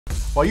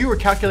While you were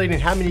calculating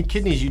how many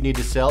kidneys you'd need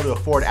to sell to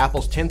afford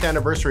Apple's 10th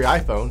anniversary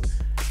iPhone,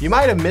 you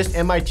might have missed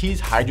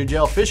MIT's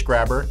hydrogel fish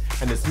grabber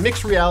and this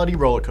mixed reality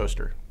roller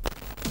coaster.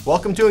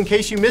 Welcome to In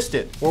Case You Missed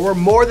It, where we're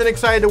more than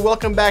excited to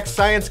welcome back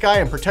science guy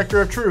and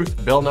protector of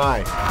truth, Bill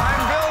Nye.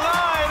 I'm Bill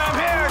Nye, and I'm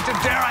here to,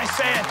 dare I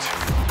say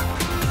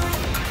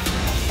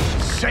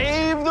it,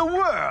 save the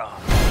world.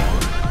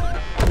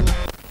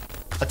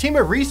 A team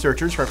of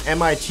researchers from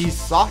MIT's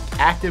Soft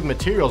Active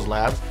Materials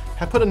Lab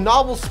have put a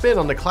novel spin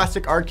on the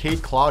classic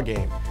arcade claw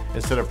game.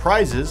 Instead of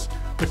prizes,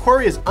 the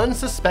quarry is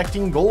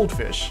unsuspecting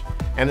goldfish.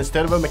 And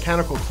instead of a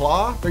mechanical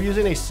claw, they're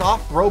using a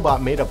soft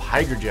robot made of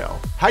hydrogel.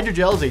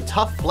 Hydrogel is a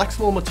tough,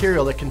 flexible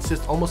material that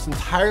consists almost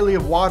entirely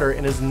of water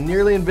and is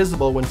nearly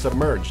invisible when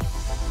submerged.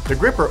 The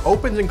gripper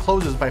opens and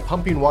closes by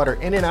pumping water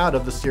in and out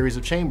of the series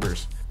of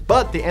chambers.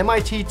 But the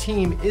MIT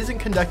team isn't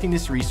conducting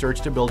this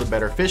research to build a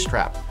better fish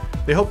trap.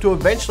 They hope to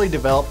eventually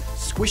develop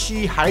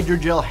squishy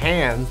hydrogel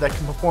hands that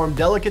can perform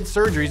delicate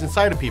surgeries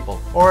inside of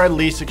people, or at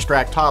least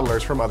extract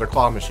toddlers from other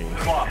claw machines.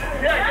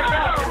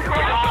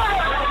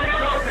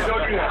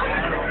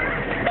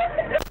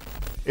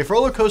 If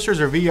roller coasters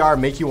or VR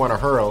make you want to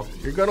hurl,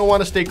 you're going to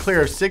want to stay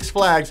clear of Six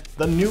Flags'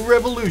 The New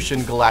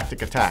Revolution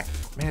Galactic Attack.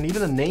 Man,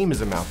 even the name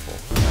is a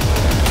mouthful.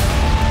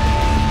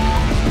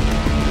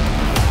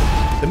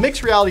 The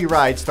mixed reality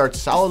ride starts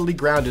solidly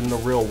grounded in the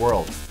real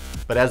world.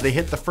 But as they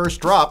hit the first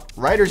drop,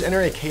 riders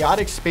enter a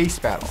chaotic space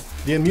battle.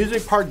 The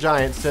amusement park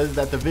giant says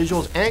that the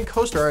visuals and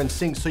coaster are in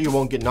sync so you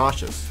won't get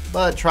nauseous.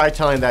 But try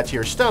telling that to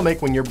your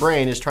stomach when your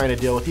brain is trying to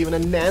deal with even a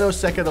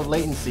nanosecond of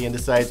latency and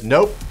decides,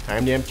 nope,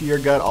 time to empty your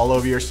gut all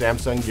over your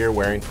Samsung gear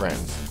wearing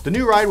friends. The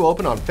new ride will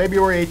open on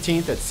February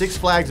 18th at Six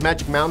Flags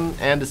Magic Mountain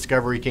and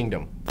Discovery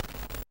Kingdom.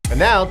 And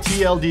now,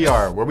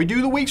 TLDR, where we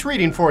do the week's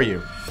reading for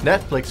you.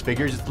 Netflix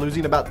figures it's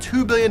losing about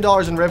 $2 billion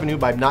in revenue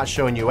by not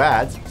showing you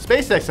ads.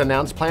 SpaceX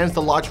announced plans to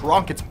launch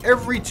rockets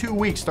every 2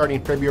 weeks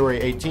starting February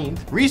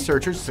 18th.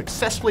 Researchers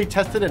successfully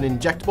tested an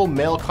injectable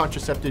male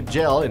contraceptive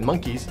gel in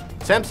monkeys.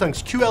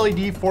 Samsung's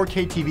QLED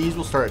 4K TVs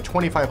will start at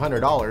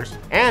 $2,500.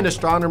 And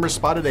astronomers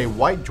spotted a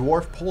white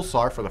dwarf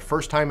pulsar for the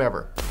first time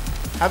ever.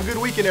 Have a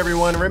good weekend,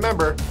 everyone. And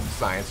remember,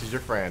 science is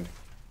your friend.